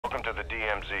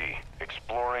DMZ.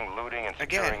 Exploring, looting, and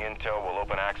securing intel will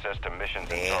open access to missions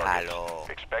and targets.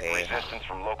 Expect resistance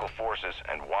from local forces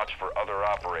and watch for other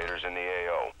operators in the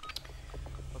AO.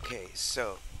 Okay,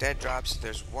 so dead drops.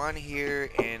 There's one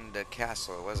here in the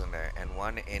castle, wasn't there? And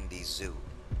one in the zoo.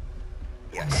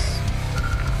 Yes.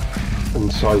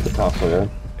 Inside the castle, yeah?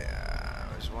 Yeah,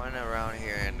 there's one around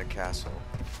here in the castle.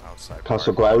 Outside.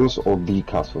 Castle grounds or the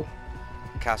castle?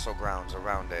 Castle grounds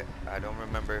around it. I don't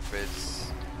remember if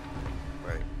it's...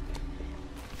 Right.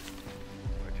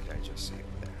 What did I just say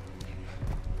over there?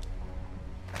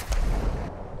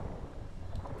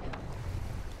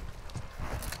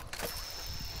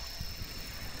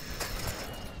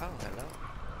 Oh, hello.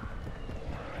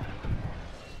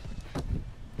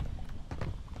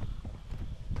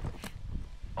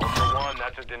 Ultra One,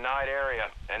 that's a denied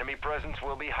area. Enemy presence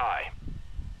will be high.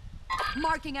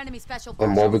 Marking enemy special forces.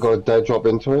 And what, we got a dead drop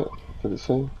into it? Did it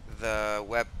say? The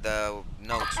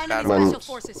notes. Enemy Battle. special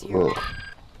forces here. Oh.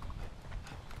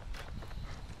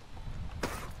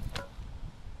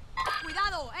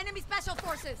 Cuidado, enemy special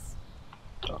forces.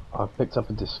 I picked up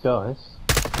a disguise.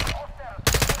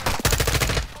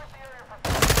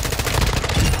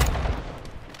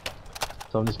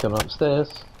 So I'm just going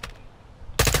upstairs.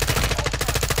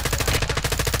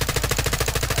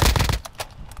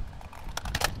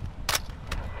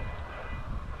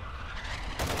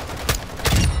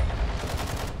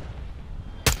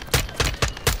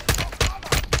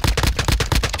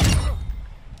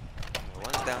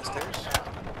 One's downstairs.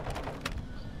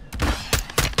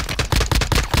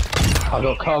 I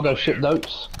got cargo ship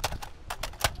notes.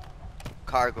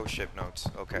 Cargo ship notes.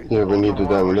 Okay. Yeah, we need to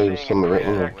leave some of it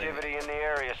in there. Activity in the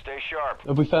area. Stay sharp.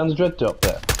 Have we found the dread drop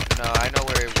there? No, I know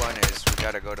where one is. We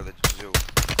gotta go to the zoo.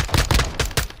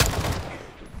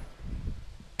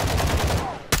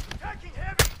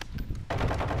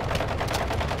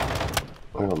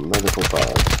 I got medical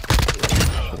bags.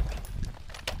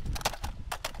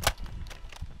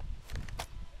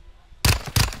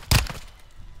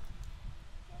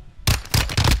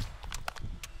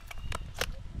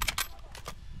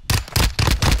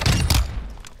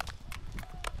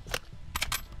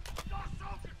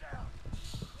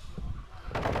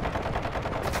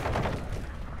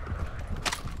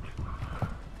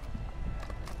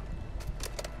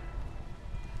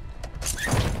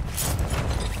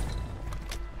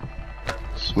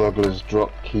 Smuggler's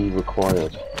drop key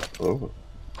required. Oh.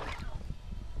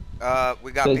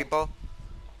 We got people.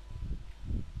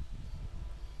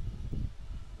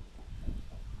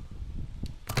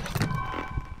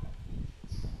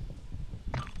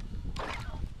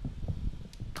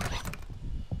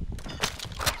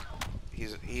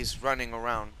 He's running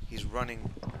around. He's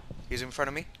running. He's in front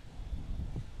of me.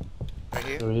 Right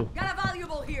here. Got a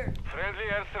valuable here. Friendly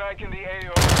airstrike in the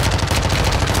AO.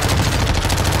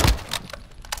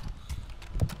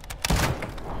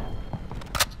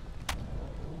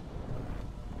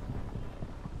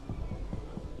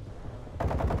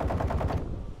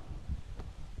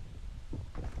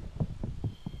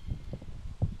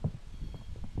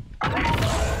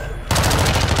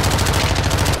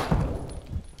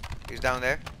 He's down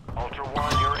there. Ultra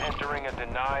One, you're entering a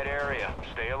denied area.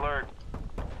 Stay alert.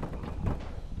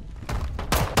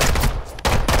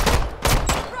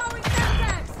 Throwing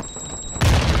vortex.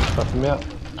 Fucking me up.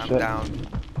 I'm Shit. down.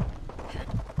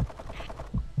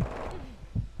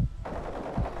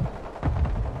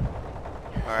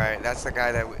 Alright, that's the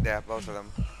guy that both of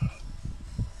them.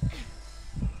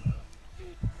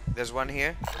 There's one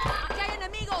here. Aquí hay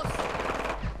enemigos.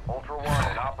 Ultra One,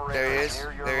 an operator There he is.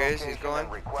 near your There he is. He's location going.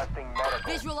 and requesting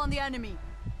medical. Visual on the enemy.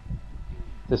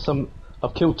 There's some.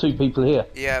 I've killed 2 people here.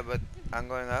 Yeah, but I'm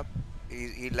going up.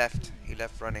 He left. He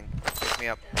left running. Pick me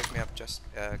up. Pick me up. Just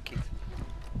Keith.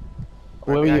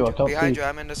 Where are you? I can't Behind see. you.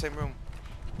 I'm in the same room.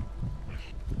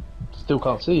 Still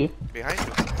can't see you. Behind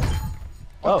you.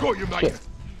 Oh, shit.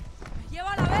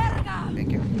 Lleva la verga.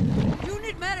 Thank you. You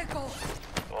need medical.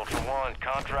 Ultra One,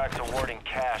 contracts awarding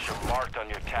cash are marked on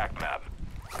your TAC map.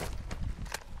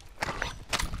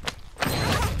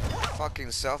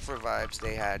 Fucking self-revives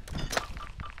they had.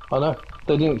 I know.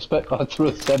 They didn't expect I threw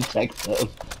a Semtex at them.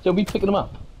 They'll be picking them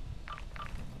up.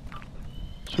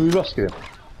 Should we rescue him?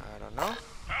 I don't know.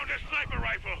 Found a sniper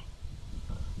rifle.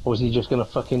 Or is he just gonna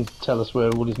fucking tell us where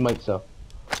all his mates are?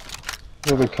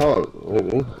 Well, they can't,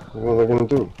 really. What are they going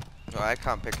to do? No, I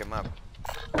can't pick him up.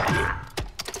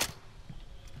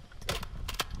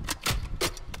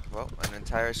 Well, an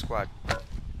entire squad.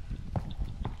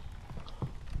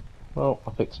 Well,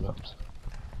 I picked him up.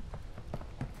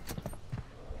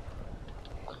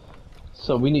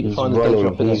 So we need to He's find the dead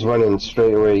drop in running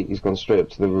straight away. He's gone straight up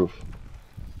to the roof.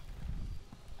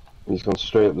 He's gone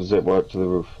straight up the zip wire to the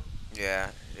roof. Yeah,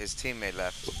 his teammate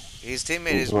left. His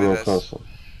teammate He's is running with us. across it.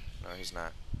 No, he's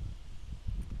not.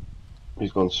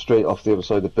 He's gone straight off the other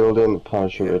side of the building,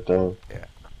 parachuted down. Yeah.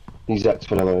 He's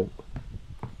exfilling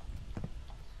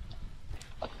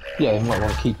out. Yeah, he might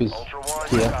want to keep his. Ultra One,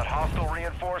 you've got hostile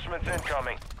reinforcements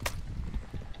incoming.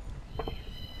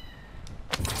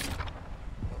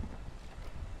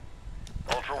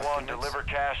 Ultra One, deliver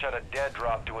cash at a dead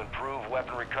drop to improve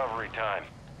weapon recovery time.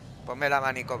 Ponme el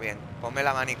abanico bien. Ponme el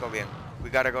abanico bien. We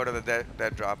gotta go to the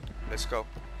dead drop. Let's go.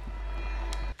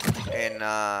 En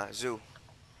zoo.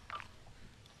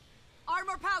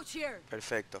 Armor pouch here.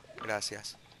 Perfecto.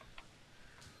 Gracias.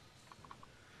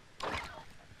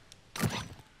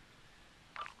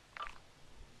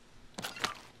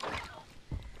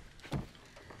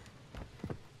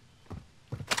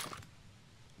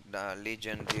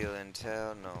 Legion deal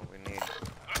intel. No, we need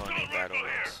 20 battle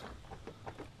wings.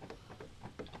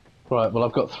 Right, well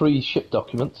I've got 3 ship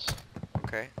documents,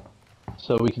 Okay.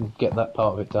 so we can get that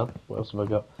part of it done. What else have I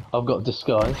got? I've got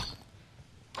disguise.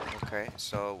 Okay,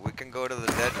 so we can go to the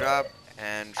dead drop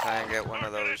and try and get one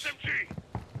of those.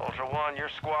 Ultra One, your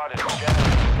squad is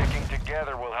dead. Sticking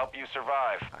together will help you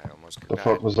survive. I almost The could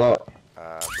fuck was that?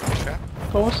 booby trap?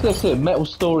 Oh, what's this here? Metal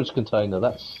storage container.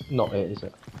 That's not it, is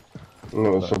it?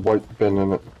 No, it's a white bin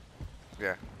in it.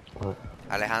 Yeah. Right.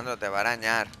 Alejandro, te va a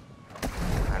arañar.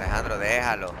 Alejandro,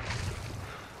 déjalo.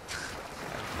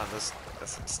 Alejandro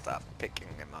doesn't stop picking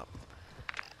him up.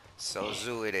 So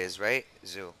zoo it is, right?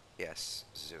 Zoo. Yes,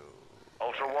 zoo.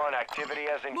 Ultra One, activity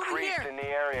has increased here. in the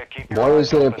area. Keep your Why eyes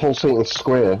is there a open. pulsating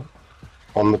square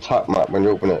on the tap map when you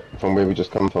open it from where we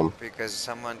just come from? Because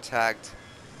someone tagged.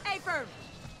 A firm.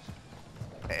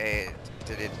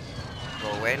 Did it go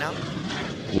away now?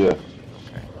 Yeah. Okay.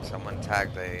 Someone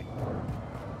tagged a.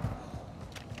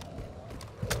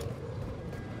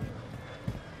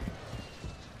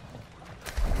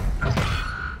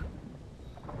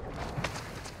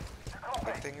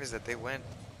 The thing is that they went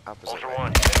opposite Ultra way.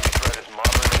 One, enemy threat is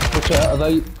moderate. Watch out, are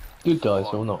they good guys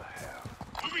or not?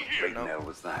 No.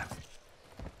 was that?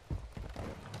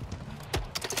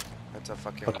 That's a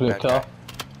fucking Like in a bad car? guy.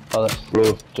 Oh, that's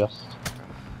Me. just.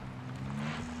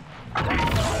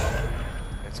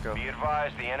 Let's go. Be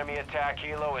advised, the enemy attack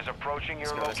helo is approaching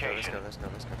your Let's go, location. let's go.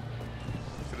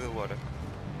 Through the water.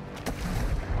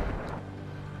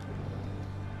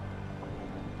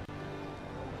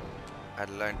 I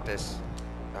learned this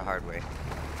the hard way.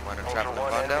 Wanna Ultra travel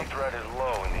One, in enemy Vondel? threat is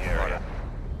low in the area.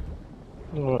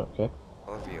 Alright, okay.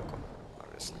 Or vehicle,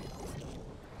 obviously.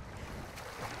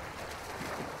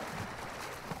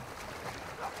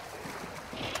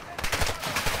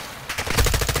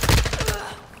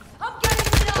 I'm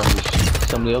getting lit up.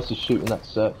 Somebody else is shooting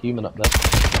that human up there.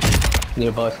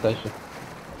 Nearby station.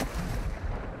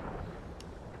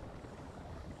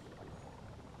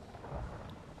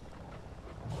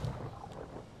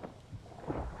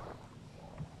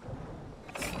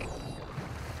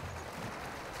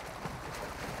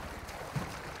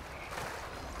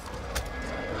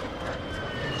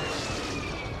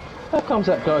 How comes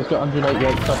that guy's got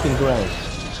 188 fucking grand?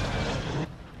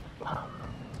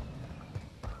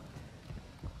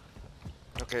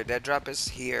 Okay, that drop is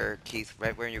here, Keith,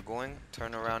 right where you're going.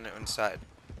 Turn around inside.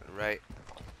 Right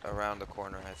around the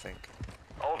corner, I think.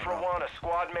 Ultra One, a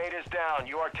squad mate is down.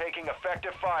 You are taking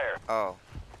effective fire. Oh,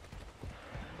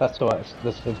 That's alright,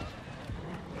 that's him.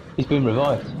 He's been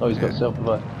revived. Oh, he's got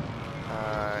self-revived.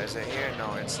 is it here?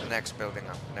 No, it's the next building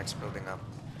up. Next building up.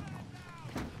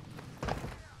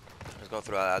 Let's go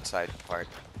through the outside part.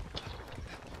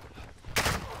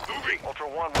 Ultra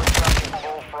One, we're tracking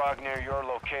Bullfrog near your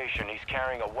location. He's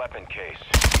carrying a weapon case.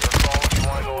 Your call if you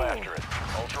want to go after it.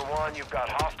 Ultra One, you've got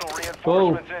hostile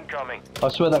reinforcements incoming. I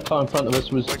swear that car in front of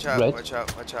us was Watch out, red. watch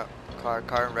out, watch out.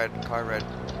 Car in red, car red.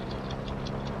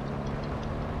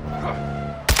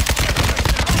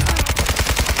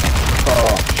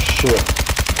 Oh, shit.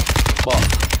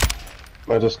 What?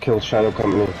 I just killed Shadow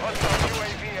Company, Hostile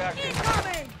UAV active.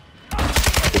 Incoming.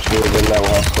 which would have been now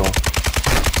hostile.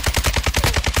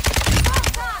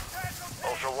 Contact.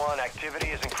 Ultra One, activity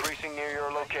is increasing near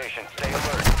your location. Stay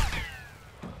alert.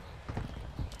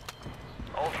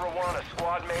 Ultra One, a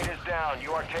squad mate is down.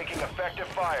 You are taking effective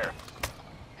fire.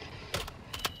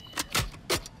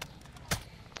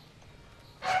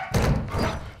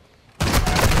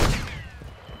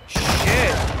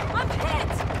 Shit! I'm hit.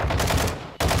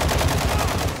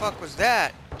 What the fuck was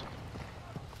that?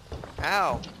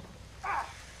 Ow.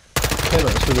 Came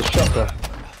at us with a shotgun.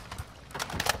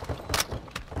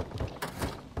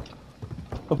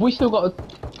 Have we still got a...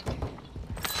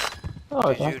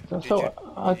 Oh, Did you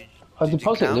I count?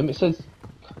 deposited Did them. you It says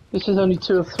This is only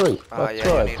 2 of 3. Oh I've yeah,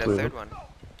 tried you need a 3 of third them. one.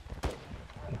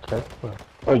 Okay, well.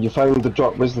 Oh, you found the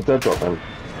drop. Where's the dead drop then?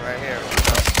 Right here.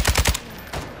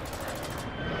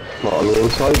 What, on the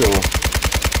inside or?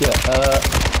 Yeah,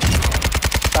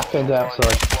 back end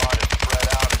outside.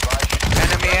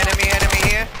 Enemy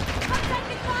here.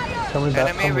 Coming back,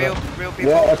 Enemy, coming real back.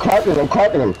 people. Yeah, I'm cracking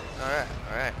him. Alright.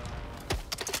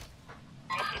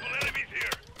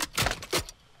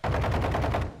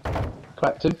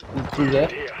 Cracked him. He's through there.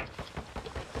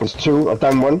 There's 2, I've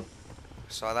done 1.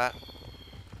 Saw that.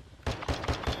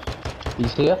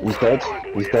 He's here. He's dead.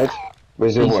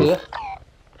 Where's the He's other one? here.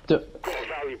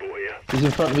 He's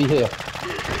in front of me here.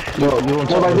 No, you're on what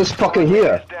top about of this fucker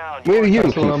here? Where are you,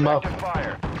 That's the one Keith?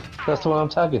 That's the one I'm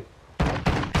tagging. They're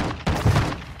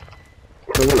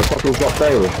gonna fucking drop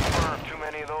down. Too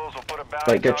many of those will put a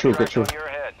bounty Right, get through. contract on your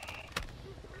head.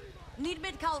 Need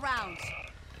mid-call rounds.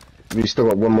 We still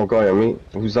got one more guy on me.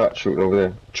 Who's that shooting over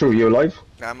there? True, you alive?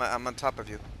 I'm on top of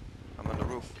you. I'm on the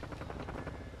roof.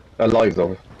 Alive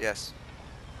though. Yes.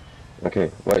 Okay,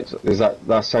 right. So is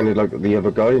that sounded like the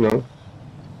other guy? No.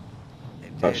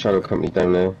 That shadow company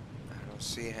down there. I don't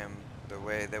see him. The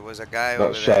way there was a guy That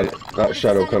over there. that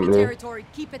shadow company. Territory.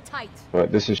 Keep it tight.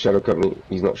 Right, this is shadow company.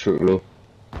 He's not shooting me.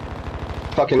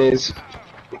 Fucking is.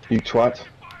 You twat.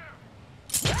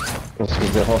 That's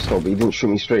because they're hostile, but he didn't shoot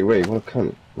me straight away. What a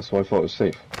cunt. That's why I thought it was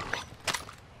safe.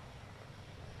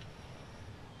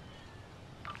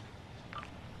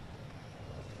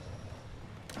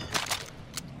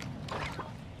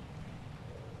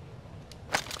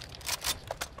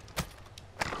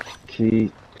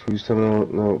 Key, cruise terminal.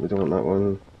 No, we don't want that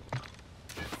one.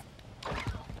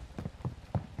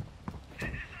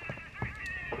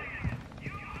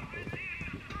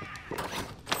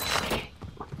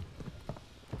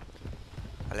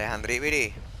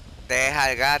 Alejandribiri, deja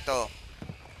el gato.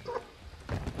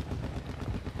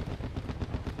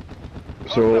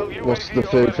 So, what's the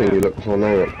third thing you're looking for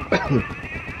now?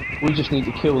 We just need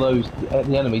to kill those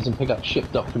the enemies and pick up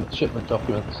shipment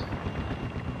documents,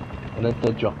 and then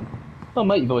dead drop them. Oh,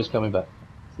 mate, your boy's coming back.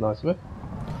 It's nice of him.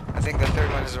 I think the third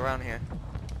one is around here.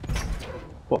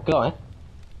 What guy?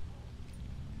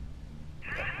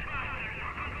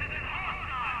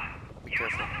 Be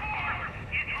careful.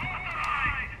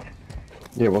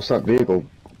 Yeah, what's that vehicle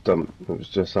dump that was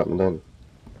just happened then?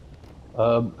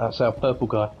 That's our purple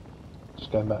guy.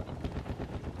 Just going back.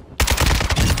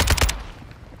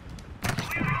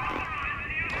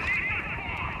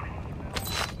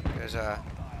 There's a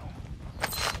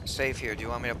safe here. Do you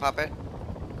want me to pop it?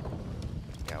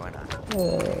 Yeah, why not?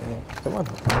 Come on.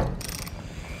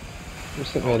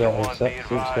 Just think me out a sec.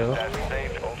 See what's going on. That's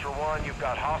safe. Ultra One, you've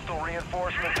got hostile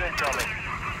reinforcements incoming.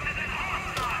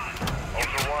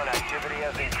 Ultra One, activity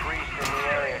has increased in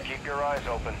the area. Keep your eyes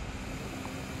open.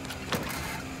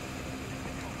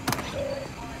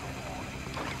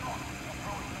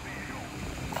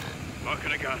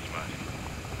 Marking a gas mask.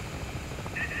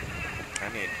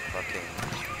 I need fucking...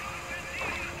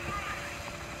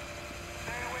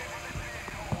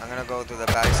 I'm gonna go to the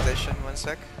battle station 1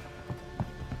 sec.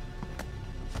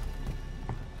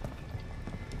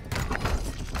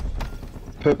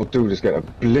 Purple dude is getting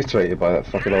obliterated by that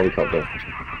fucking helicopter.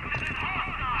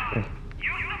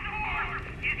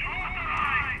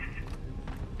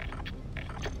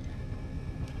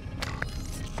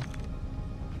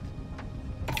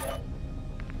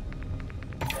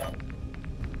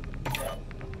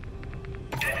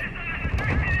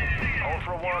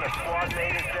 Ultra One, a squad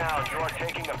mate is down. You are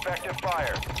taking effective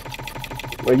fire.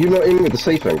 Well, you're not in with the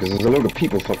safe end because there's a load of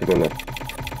people fucking in there.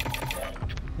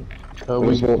 We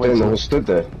We just walked in and all stood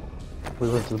there.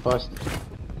 went to the bus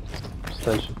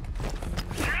station.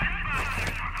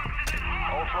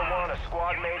 Ultra One, a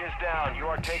squad mate is down. You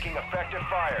are taking effective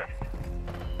fire.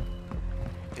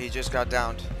 He just got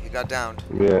downed. He got downed.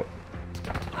 Yeah,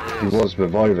 he was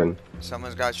reviving.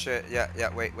 Someone's got shit. Yeah,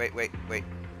 wait.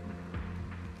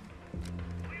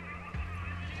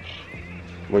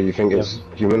 What do you think is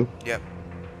human? Yep.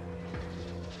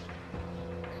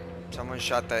 Someone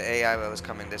shot the AI that was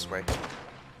coming this way.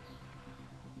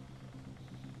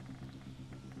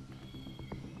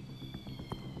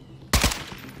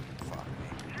 Fuck me.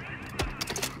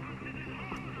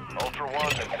 Ultra One,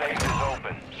 the safe is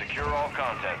open. Secure all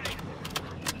contents.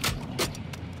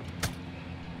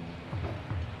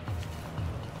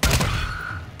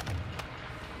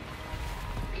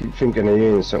 Keep thinking of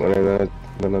you and something in there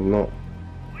when I'm not.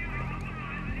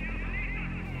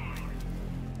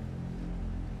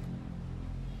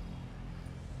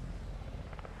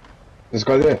 This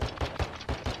guy there.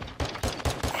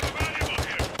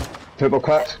 Purple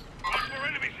cracked. Multiple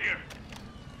enemies here.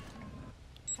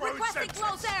 Requesting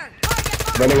close air.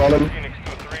 Running on him. Phoenix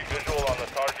 2-3 visual on the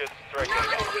target.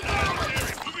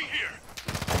 Moving here.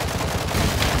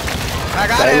 I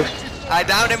got him! I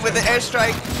downed him with the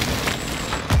airstrike.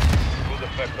 Good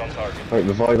effect on target. Right,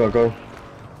 revive our guy.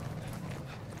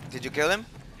 Did you kill him?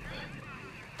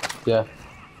 Yeah.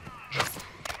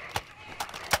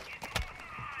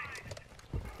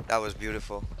 That was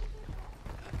beautiful.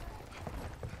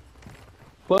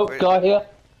 Well, Where- guy here.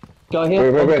 Guy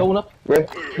here, Where, on the where? corner. Where?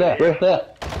 There, Where? there.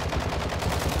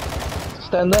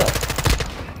 Stand there.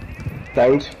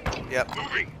 Downed. Yep.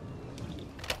 Moving.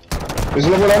 There's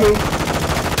another one on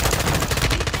me.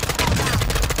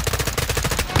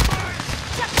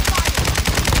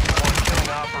 Killing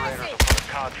operators will put a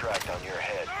contract on your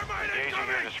head. Engage at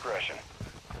your discretion.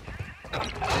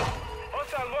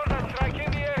 Hostile mortar strike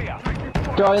in the area.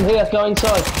 Guy in here, guy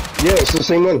inside. Yeah, it's the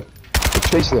same one. We're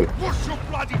chasing him. Push your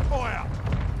bloody fire.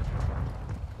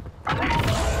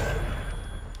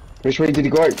 Which way did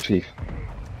he go out, Chief?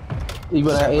 He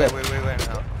went out here. Wait,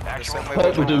 no. The Actual same way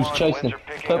Purple we dude's went. chasing him.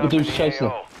 Purple dude's chasing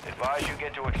him. Advise you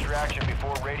get to extraction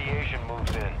before radiation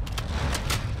moves in.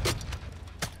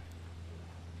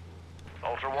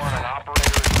 Ultra One, an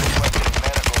operator is requesting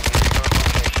medical near your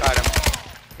location. Got him.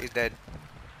 He's dead.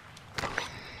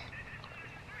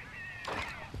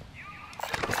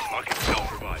 Marking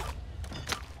self-revive.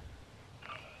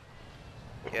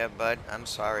 Yeah, bud, I'm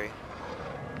sorry.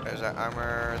 There's an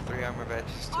armor, 3 armor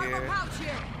vests Armor here. pouch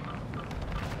here.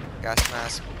 Gas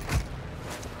mask.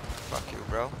 Fuck you,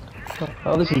 bro.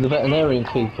 Oh, this is the veterinarian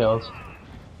feed cards.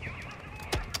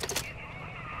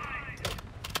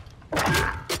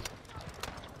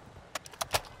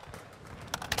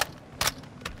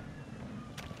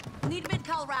 Need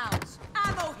mid-cal rounds.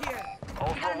 Ammo here. We got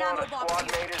Ultra an One, ammo a box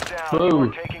squad here. mate is down. Whoa. You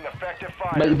are taking effective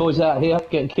fire. Mate, your boys out here,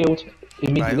 getting killed.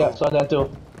 Immediately By who? outside our door.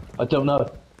 I don't know.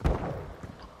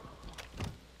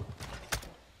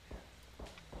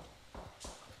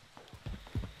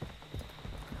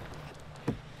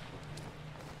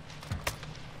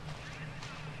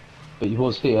 But he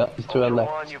was here, he's to our Ultra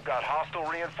left. One, you've got hostile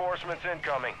reinforcements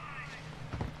incoming.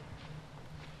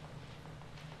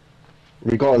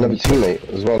 We got another teammate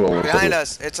as well. all of a Behind sudden.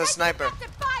 us, it's a sniper.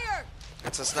 Effective fire.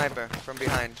 It's a sniper from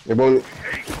behind. It won't.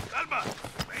 Hey, Alma.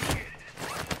 Make it.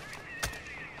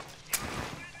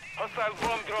 Hostile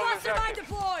bomb drone is Cluster mine active.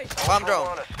 deployed. Bomb Ultra drone.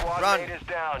 One, a squad Run. mate is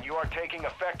down. You are taking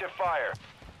effective fire.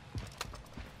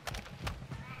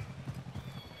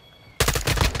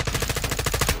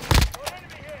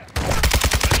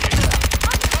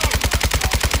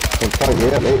 Don't fight me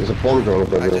out, mate. There's a bomb drone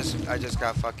over I there. just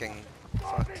got fucking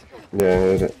fucked. Yeah, I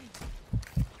heard it.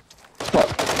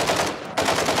 Fuck.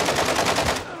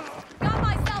 Got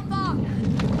myself up.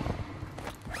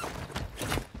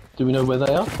 Do we know where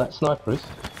they are? That sniper is.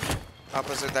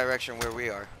 Opposite direction where we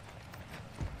are.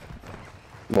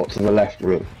 What, to the left, you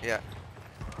mean? Yeah.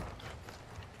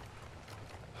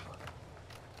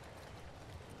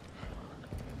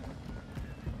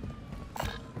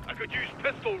 I could use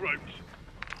pistol rounds.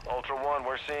 Ultra One,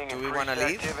 we're seeing Do we increased wanna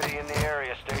leave? activity in the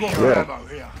area. Stay Drop sharp. Yeah. ammo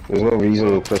here. There's no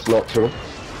reason for us not to.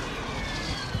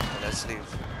 Let's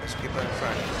leave. Let's keep it in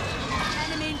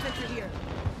front. Enemy infantry here.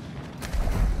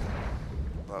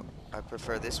 Well, I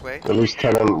prefer this way. At least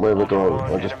tell them where we're going. Ultra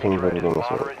I One, just enemy pinged where we're threat going is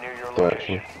this moderate near your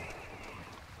direction. location.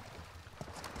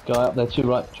 Guy up there to your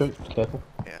right, True, careful.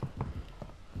 Yeah.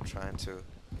 I'm trying to.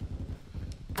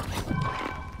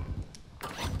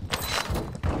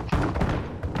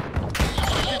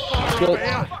 Go,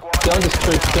 behind us,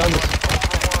 True, behind us.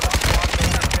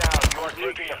 You are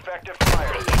taking effective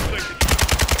fire. Ultra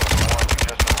One, you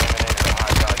just eliminated a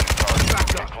high-value target.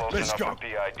 Get close Let's enough go. for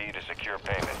PID to secure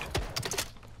payment.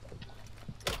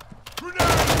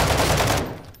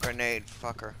 Grenade,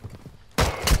 fucker.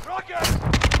 Rocket!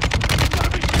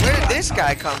 Where did this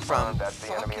guy come from? That's the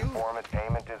Fuck enemy you. informant.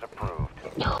 Payment is approved.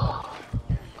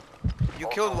 You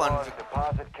killed one.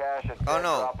 Deposit cash at Oh no,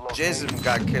 drop location. Jism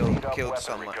got killed Speed up weapon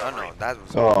someone. Oh recovery. no, that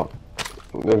was Oh,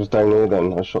 it was down here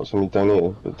then. I shot somebody down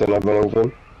here, but then I ran over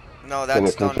him. no,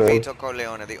 that's Can Don it confirm? Vito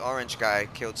Corleone. The orange guy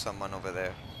killed someone over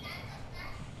there.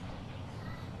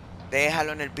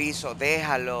 Déjalo en el piso,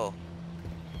 déjalo.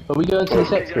 Are we going to this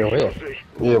exfil here?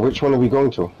 Yeah, which one are we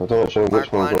going to? I don't actually know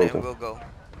which Mark one one we're going and to. we'll go.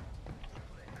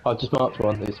 I just marked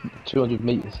one, it's 200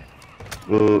 metres. I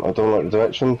don't like the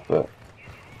direction, but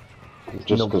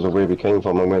just No. because of where we came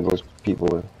from and where those people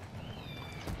were.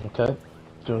 Okay. Do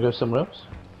you want to go somewhere else?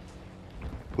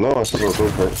 No, I said I'll go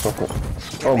for it. Fuck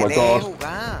it. Oh my god.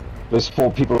 God. There's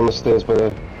 4 people on the stairs by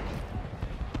there.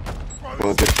 I'm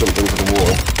gonna just jump into the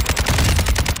water.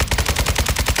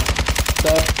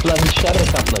 They're bloody shadow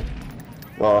company.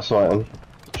 Oh, that's alright then.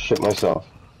 Shit myself.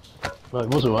 Well, it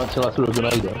was alright until I threw a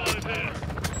grenade at him.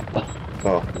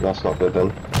 Oh, that's not good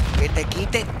then. Que te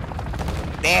quiten.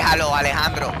 Déjalo,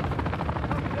 Alejandro.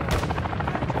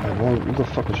 Who the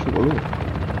fuck is shooting me?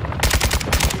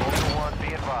 Ultra One,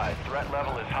 be advised. Threat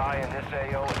level is high in this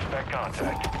AO. Expect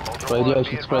contact. Ultra One,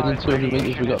 Radiation be spreading advised, 200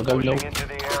 meters, we gotta go pushing north. into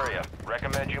the area.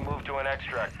 Recommend you move to an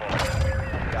extract point.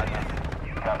 Got that.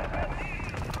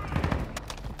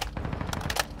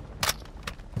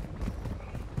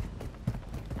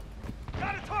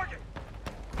 Got a target!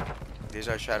 These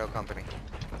are Shadow Company.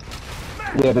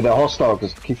 Yeah, but they're hostile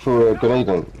because keep threw a grenade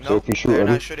on. So if we shoot they're at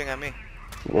them, not shooting at me.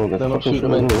 well, They're not fucking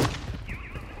shooting at me.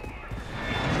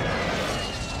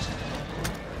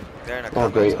 They're in a Oh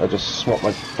combat great, zone. I just swapped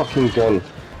my fucking gun.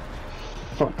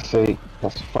 Fuck's sake,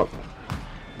 that's fucked.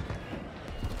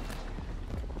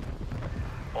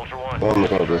 Ultra One. Oh my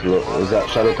god, is that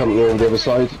Shadow Company over the other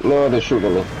side? No, they're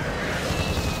shooting at me.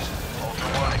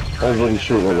 Everybody's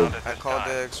shooting at me. I called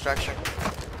the extraction.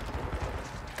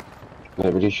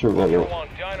 Everybody's shooting at Ultra me. One,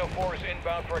 Dino 4 is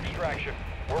inbound for extraction.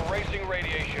 We're racing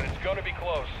radiation. It's gonna be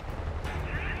close.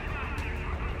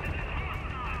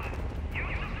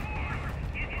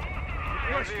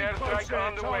 Here's the airstrike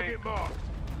on the way.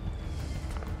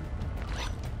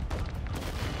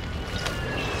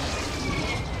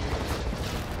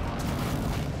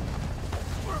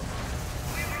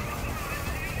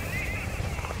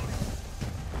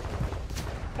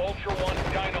 Ultra One,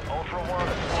 Dino. Ultra One,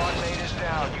 a squad mate is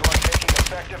down. You are taking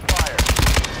effective fire.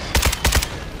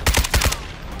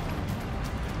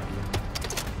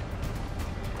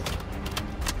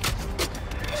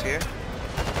 It's here.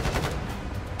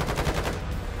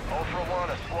 Ultra One,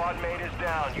 a squad mate is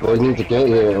down. You They are need to taking get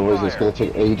here, effective otherwise it's fire.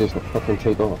 gonna take ages to fucking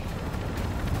take off.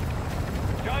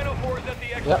 Dino 4 is at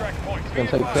the extract point. It's gonna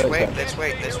take Let's 30 wait, seconds. let's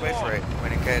wait for it.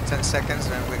 When it gets 10 seconds,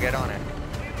 then we get on it.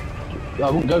 I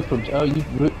won't go for him. Oh, are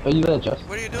you there, Just?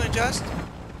 What are you doing, Just?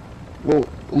 Well,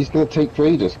 he's gonna take for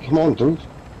ages. Come on, dude.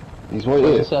 He's right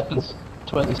 20 here. seconds.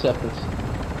 20 seconds.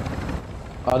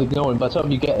 I'd ignore him. By the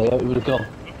time you get here, it would have gone.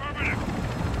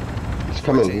 He's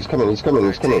coming, he's coming, he's coming,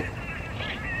 he's coming.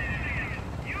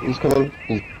 He's coming.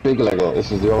 He's big legging it.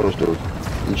 This is the orange dude.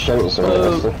 He's shouting something.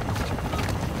 Oh. Actually.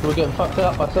 We're getting fucked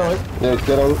up, I saw it. Yeah,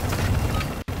 get on.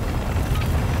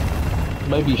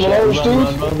 Maybe you Come should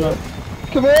on, run.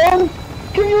 Come on! Come on!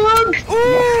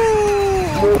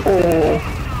 Ooh!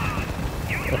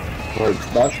 Right,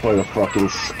 that's why the fucking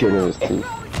skin of his teeth.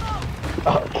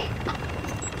 Fuck.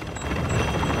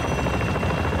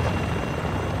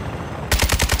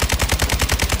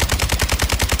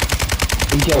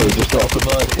 He Oh, he just just got got off the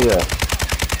mine.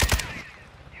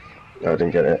 Yeah. I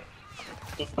didn't get it.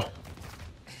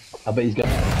 I bet he's got.